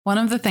One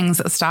of the things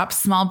that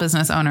stops small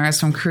business owners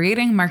from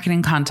creating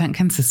marketing content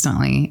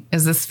consistently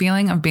is this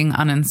feeling of being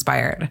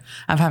uninspired,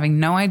 of having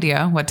no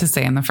idea what to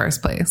say in the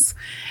first place.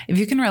 If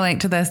you can relate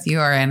to this,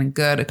 you are in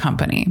good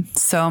company.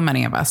 So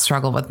many of us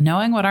struggle with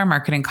knowing what our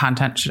marketing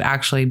content should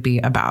actually be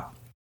about.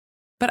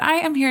 But I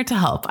am here to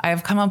help. I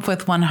have come up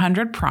with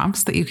 100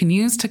 prompts that you can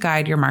use to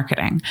guide your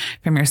marketing,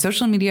 from your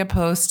social media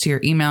posts to your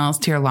emails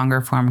to your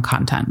longer form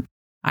content.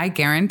 I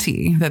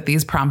guarantee that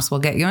these prompts will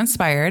get you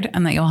inspired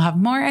and that you'll have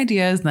more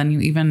ideas than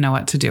you even know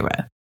what to do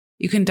with.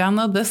 You can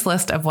download this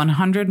list of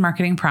 100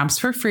 marketing prompts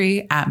for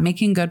free at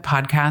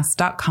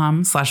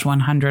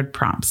makinggoodpodcast.com/100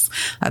 prompts.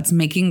 That's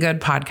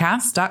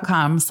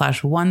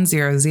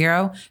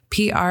makinggoodpodcast.com/100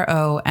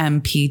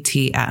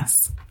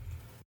 PROMPTS.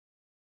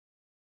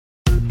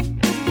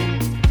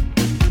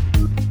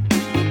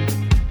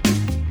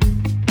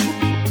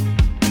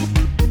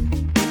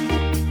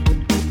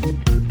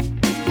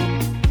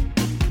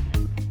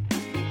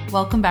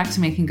 Welcome back to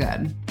Making Good,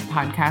 a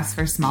podcast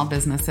for small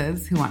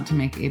businesses who want to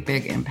make a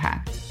big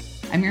impact.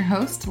 I'm your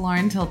host,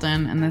 Lauren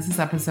Tilton, and this is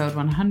episode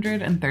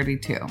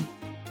 132.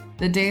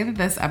 The day that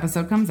this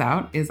episode comes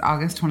out is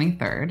August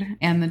 23rd,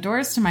 and the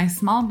doors to my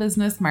small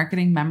business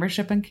marketing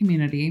membership and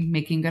community,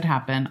 Making Good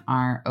Happen,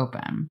 are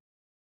open.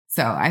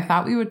 So I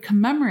thought we would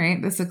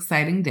commemorate this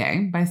exciting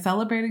day by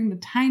celebrating the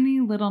tiny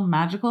little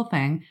magical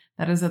thing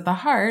that is at the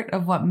heart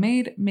of what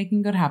made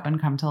Making Good Happen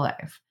come to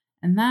life,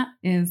 and that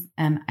is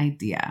an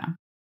idea.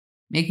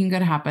 Making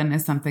Good Happen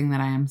is something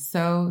that I am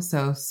so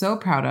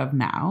proud of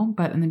now,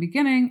 but in the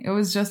beginning, it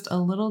was just a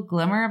little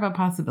glimmer of a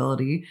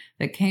possibility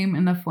that came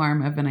in the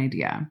form of an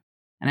idea.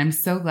 And I'm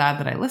so glad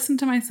that I listened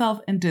to myself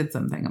and did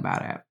something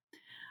about it.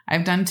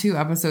 I've done 2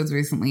 episodes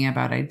recently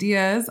about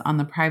ideas on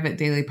the private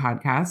daily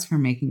podcast for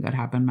Making Good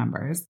Happen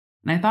members,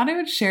 and I thought I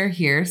would share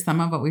here some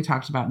of what we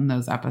talked about in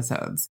those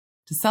episodes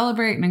to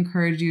celebrate and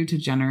encourage you to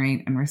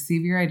generate and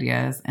receive your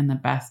ideas in the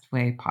best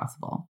way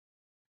possible.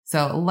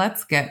 So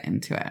let's get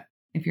into it.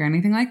 If you're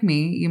anything like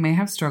me, you may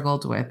have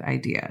struggled with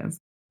ideas,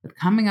 with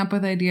coming up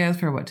with ideas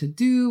for what to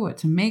do, what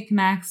to make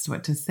next,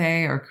 what to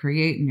say or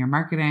create in your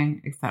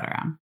marketing,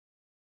 etc.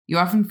 You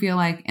often feel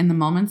like in the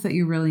moments that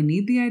you really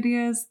need the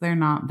ideas, they're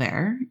not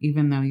there,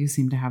 even though you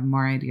seem to have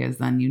more ideas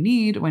than you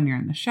need when you're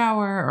in the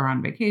shower or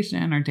on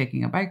vacation or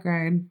taking a bike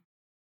ride.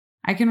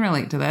 I can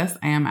relate to this.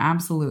 I am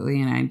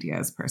absolutely an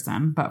ideas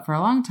person, but for a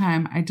long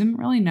time, I didn't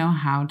really know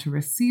how to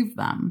receive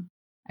them.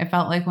 I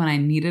felt like when I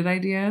needed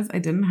ideas, I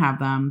didn't have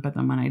them, but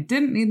then when I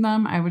didn't need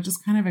them, I would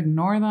just kind of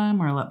ignore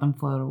them or let them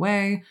float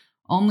away,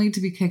 only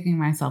to be kicking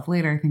myself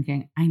later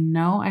thinking, I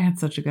know I had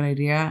such a good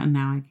idea and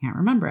now I can't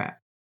remember it.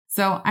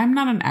 So I'm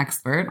not an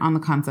expert on the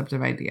concept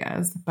of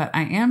ideas, but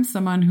I am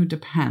someone who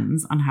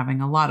depends on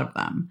having a lot of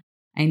them.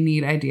 I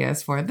need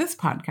ideas for this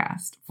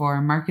podcast,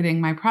 for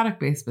marketing my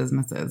product-based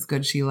businesses,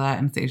 Good Sheila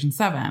and Station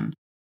 7,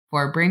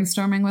 for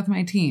brainstorming with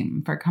my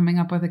team, for coming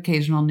up with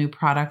occasional new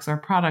products or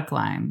product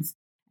lines,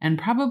 and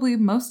probably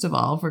most of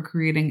all for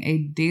creating a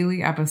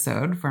daily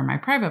episode for my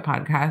private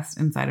podcast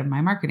inside of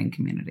my marketing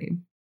community.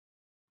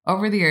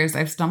 Over the years,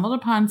 I've stumbled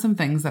upon some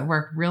things that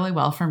work really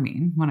well for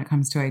me when it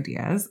comes to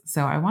ideas,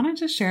 so I wanted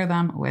to share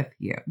them with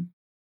you.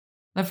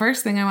 The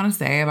first thing I want to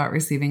say about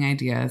receiving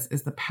ideas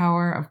is the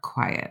power of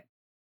quiet.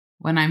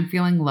 When I'm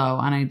feeling low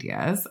on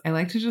ideas, I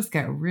like to just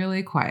get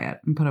really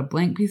quiet and put a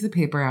blank piece of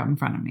paper out in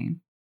front of me.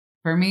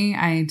 For me,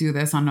 I do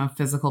this on a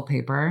physical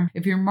paper.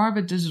 If you're more of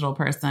a digital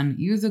person,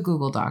 use a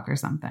Google Doc or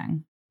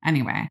something.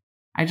 Anyway,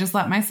 I just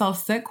let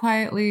myself sit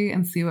quietly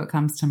and see what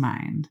comes to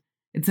mind.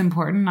 It's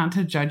important not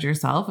to judge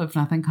yourself if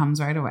nothing comes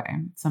right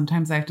away.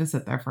 Sometimes I have to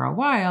sit there for a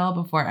while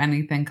before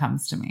anything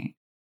comes to me.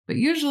 But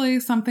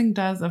usually something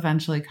does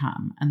eventually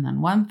come, and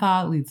then one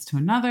thought leads to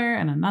another,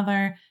 and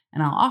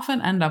I'll often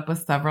end up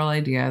with several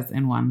ideas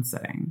in one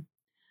sitting.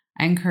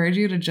 I encourage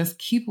you to just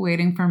keep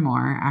waiting for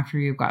more after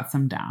you've got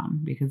some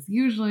down, because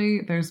usually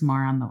there's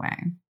more on the way.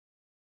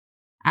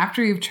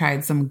 After you've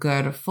tried some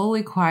good,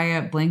 fully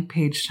quiet, blank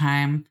page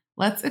time,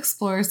 let's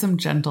explore some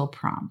gentle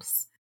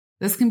prompts.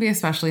 This can be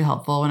especially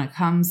helpful when it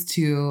comes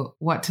to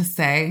what to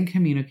say and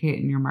communicate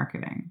in your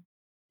marketing.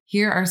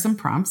 Here are some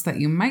prompts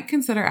that you might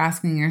consider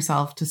asking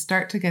yourself to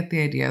start to get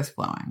the ideas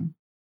flowing.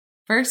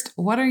 First,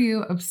 what are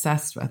you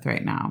obsessed with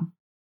right now?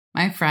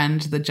 My friend,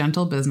 the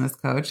gentle business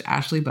coach,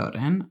 Ashley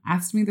Bowden,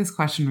 asked me this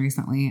question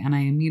recently, and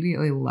I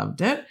immediately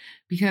loved it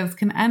because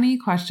can any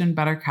question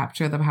better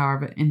capture the power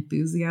of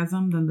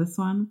enthusiasm than this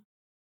one?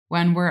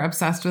 When we're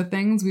obsessed with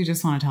things, we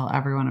just want to tell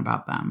everyone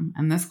about them.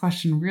 And this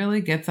question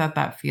really gets at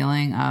that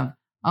feeling of,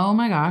 oh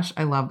my gosh,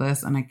 I love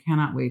this, and I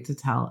cannot wait to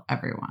tell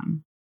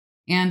everyone.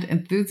 And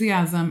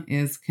enthusiasm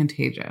is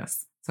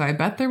contagious. So I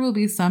bet there will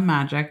be some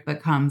magic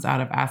that comes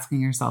out of asking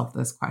yourself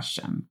this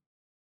question.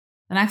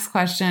 The next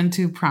question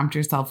to prompt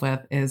yourself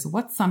with is,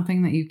 what's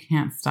something that you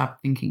can't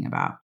stop thinking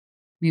about?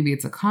 Maybe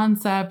it's a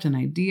concept, an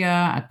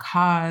idea, a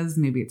cause,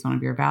 maybe it's one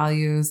of your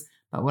values,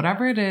 but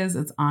whatever it is,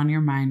 it's on your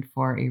mind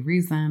for a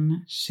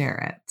reason. Share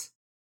it.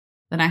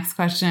 The next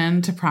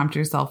question to prompt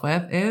yourself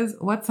with is,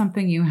 what's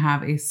something you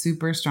have a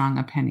super strong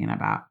opinion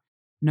about?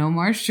 No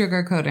more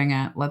sugarcoating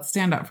it. Let's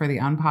stand up for the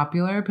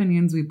unpopular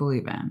opinions we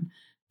believe in.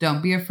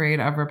 Don't be afraid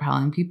of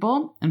repelling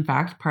people. In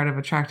fact, part of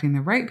attracting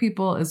the right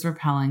people is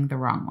repelling the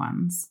wrong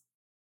ones.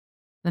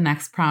 The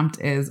next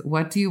prompt is,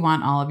 what do you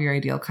want all of your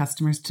ideal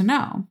customers to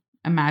know?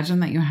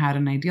 Imagine that you had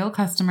an ideal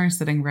customer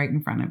sitting right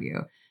in front of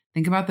you.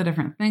 Think about the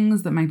different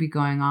things that might be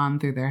going on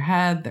through their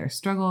head, their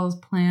struggles,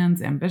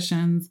 plans,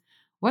 ambitions.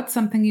 What's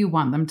something you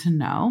want them to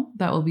know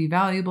that will be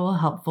valuable,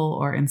 helpful,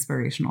 or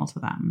inspirational to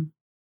them?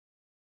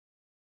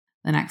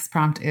 The next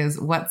prompt is,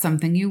 what's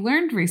something you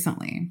learned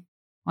recently?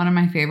 One of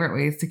my favorite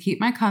ways to keep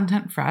my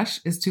content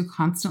fresh is to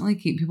constantly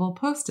keep people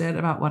posted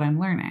about what I'm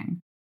learning.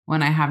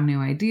 When I have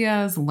new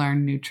ideas,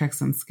 learn new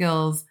tricks and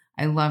skills,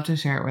 I love to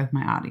share it with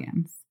my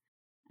audience.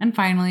 And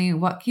finally,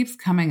 what keeps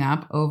coming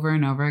up over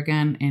and over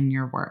again in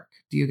your work?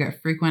 Do you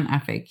get frequent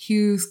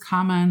FAQs,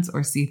 comments,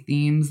 or see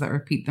themes that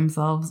repeat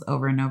themselves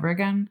over and over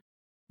again?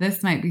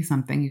 This might be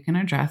something you can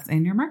address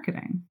in your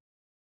marketing.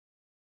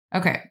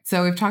 Okay,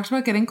 so we've talked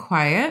about getting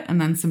quiet and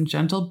then some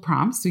gentle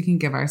prompts we can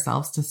give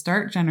ourselves to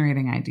start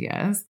generating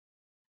ideas.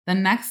 The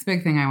next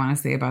big thing I want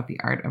to say about the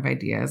art of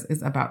ideas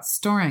is about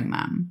storing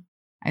them.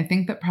 I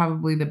think that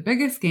probably the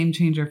biggest game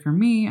changer for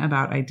me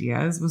about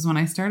ideas was when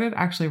I started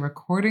actually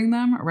recording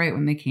them right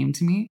when they came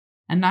to me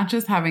and not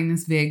just having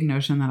this vague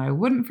notion that I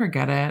wouldn't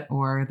forget it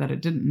or that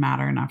it didn't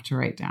matter enough to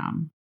write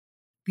down.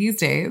 These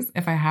days,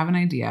 if I have an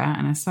idea,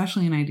 and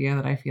especially an idea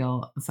that I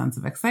feel a sense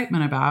of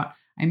excitement about,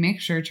 I make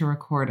sure to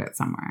record it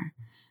somewhere.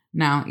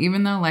 Now,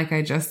 even though, like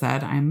I just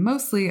said, I'm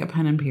mostly a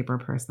pen and paper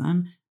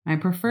person, my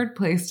preferred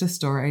place to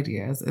store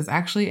ideas is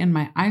actually in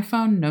my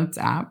iPhone Notes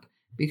app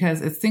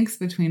because it syncs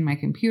between my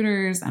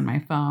computers and my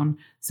phone,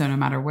 so no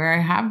matter where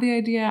I have the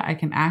idea, I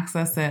can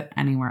access it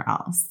anywhere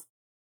else.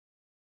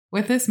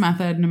 With this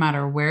method, no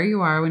matter where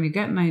you are when you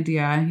get an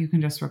idea, you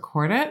can just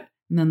record it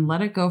and then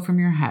let it go from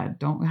your head.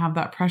 Don't have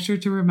that pressure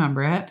to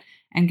remember it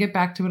and get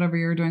back to whatever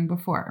you were doing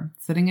before.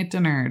 Sitting at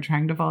dinner,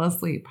 trying to fall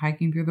asleep,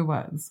 hiking through the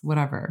woods,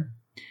 whatever.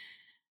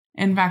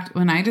 In fact,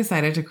 when I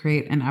decided to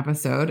create an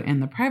episode in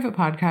the private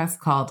podcast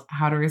called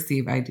How to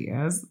Receive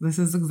Ideas, this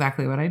is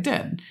exactly what I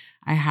did.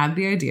 I had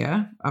the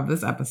idea of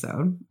this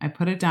episode. I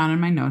put it down in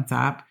my notes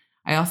app.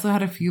 I also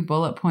had a few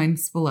bullet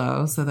points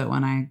below so that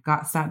when I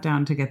sat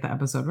down to get the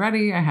episode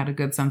ready, I had a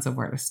good sense of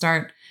where to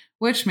start,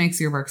 which makes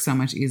your work so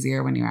much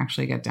easier when you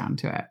actually get down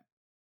to it.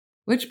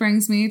 Which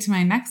brings me to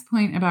my next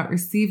point about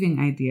receiving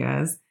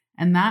ideas,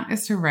 and that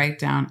is to write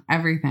down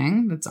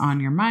everything that's on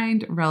your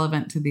mind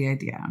relevant to the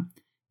idea.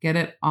 Get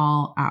it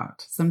all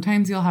out.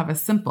 Sometimes you'll have a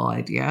simple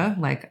idea,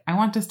 like, I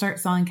want to start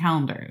selling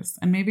calendars,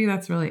 and maybe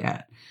that's really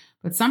it.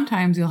 But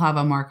sometimes you'll have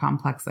a more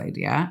complex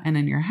idea, and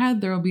in your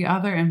head, there will be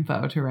other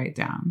info to write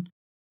down.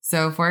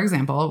 So, for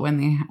example,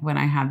 when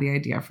I had the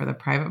idea for the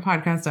private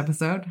podcast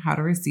episode, How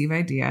to Receive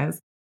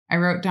Ideas, I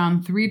wrote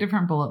down 3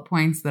 different bullet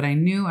points that I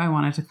knew I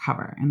wanted to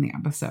cover in the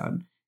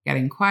episode: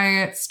 getting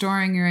quiet,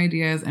 storing your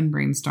ideas, and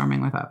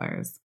brainstorming with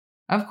others.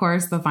 Of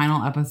course, the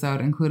final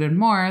episode included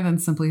more than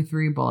simply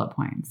 3 bullet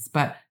points,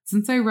 but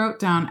since I wrote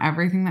down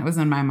everything that was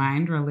in my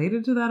mind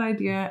related to that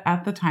idea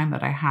at the time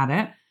that I had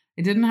it,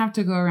 I didn't have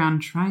to go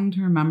around trying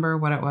to remember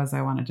what it was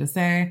I wanted to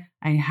say.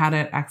 I had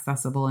it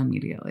accessible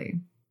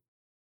immediately.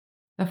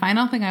 The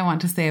final thing I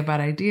want to say about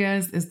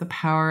ideas is the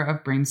power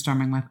of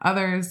brainstorming with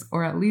others,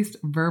 or at least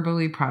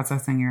verbally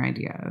processing your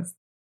ideas.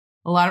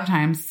 A lot of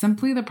times,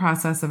 simply the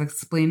process of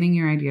explaining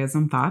your ideas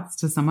and thoughts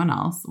to someone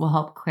else will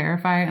help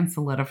clarify and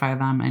solidify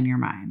them in your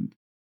mind.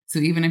 So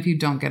even if you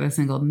don't get a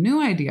single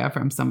new idea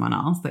from someone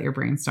else that you're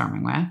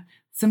brainstorming with,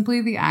 simply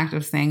the act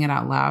of saying it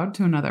out loud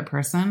to another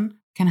person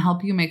can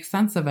help you make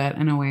sense of it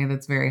in a way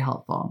that's very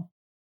helpful.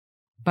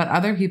 But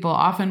other people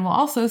often will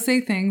also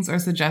say things or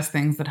suggest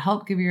things that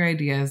help give your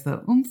ideas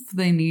the oomph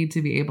they need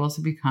to be able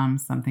to become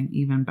something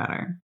even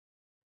better.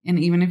 And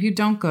even if you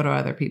don't go to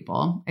other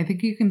people, I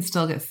think you can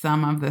still get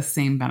some of the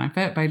same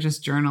benefit by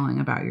just journaling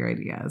about your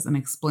ideas and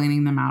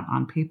explaining them out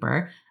on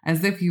paper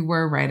as if you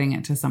were writing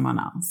it to someone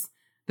else.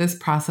 This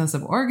process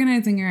of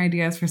organizing your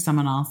ideas for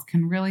someone else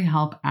can really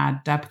help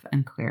add depth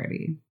and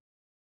clarity.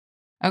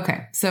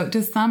 Okay, so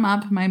to sum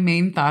up my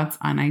main thoughts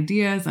on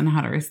ideas and how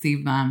to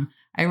receive them,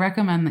 I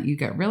recommend that you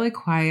get really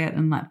quiet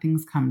and let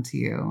things come to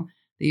you,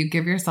 that you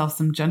give yourself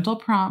some gentle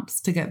prompts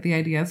to get the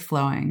ideas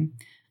flowing,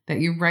 that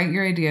you write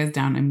your ideas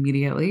down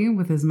immediately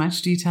with as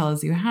much detail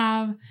as you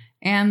have,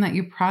 and that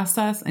you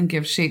process and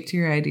give shape to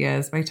your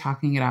ideas by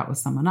talking it out with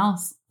someone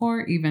else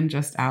or even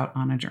just out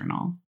on a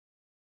journal.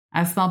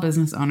 As small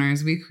business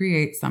owners, we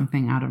create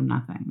something out of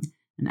nothing,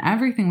 and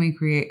everything we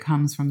create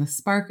comes from the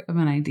spark of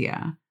an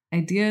idea.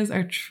 Ideas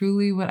are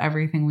truly what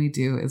everything we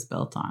do is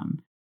built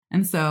on.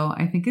 And so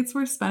I think it's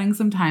worth spending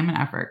some time and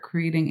effort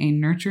creating a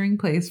nurturing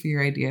place for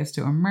your ideas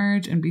to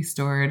emerge and be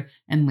stored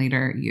and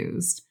later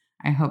used.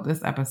 I hope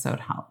this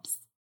episode helps.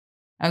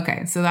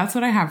 Okay, so that's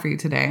what I have for you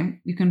today.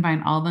 You can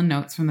find all the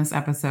notes from this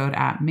episode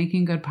at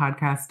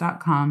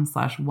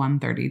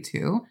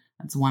makinggoodpodcast.com/132.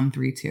 That's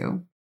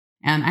 132.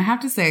 And I have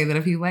to say that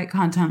if you like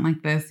content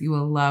like this, you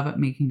will love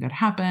Making Good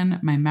Happen,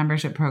 my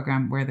membership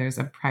program where there's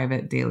a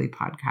private daily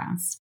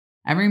podcast.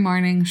 Every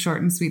morning,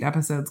 short and sweet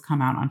episodes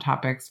come out on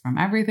topics from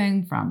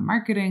everything from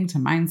marketing to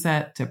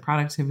mindset to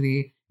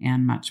productivity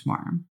and much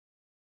more.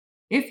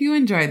 If you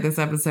enjoyed this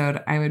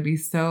episode, I would be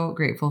so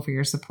grateful for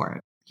your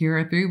support. Here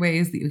are 3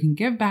 ways that you can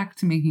give back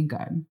to Making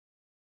Good.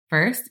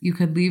 First, you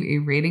could leave a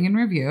rating and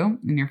review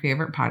in your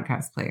favorite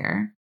podcast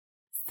player.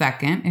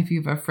 Second, if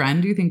you have a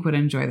friend you think would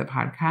enjoy the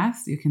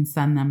podcast, you can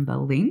send them the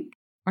link.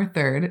 Or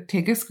third,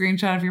 take a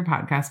screenshot of your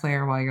podcast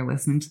player while you're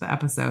listening to the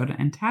episode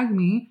and tag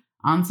me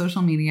on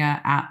social media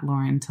at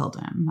Lauren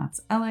Tilden. That's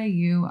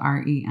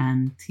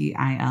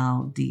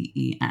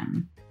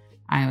LaurenTilden.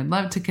 I would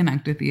love to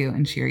connect with you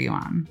and cheer you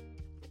on.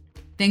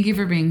 Thank you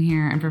for being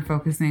here and for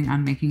focusing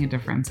on making a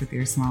difference with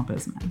your small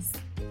business.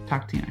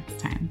 Talk to you next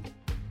time.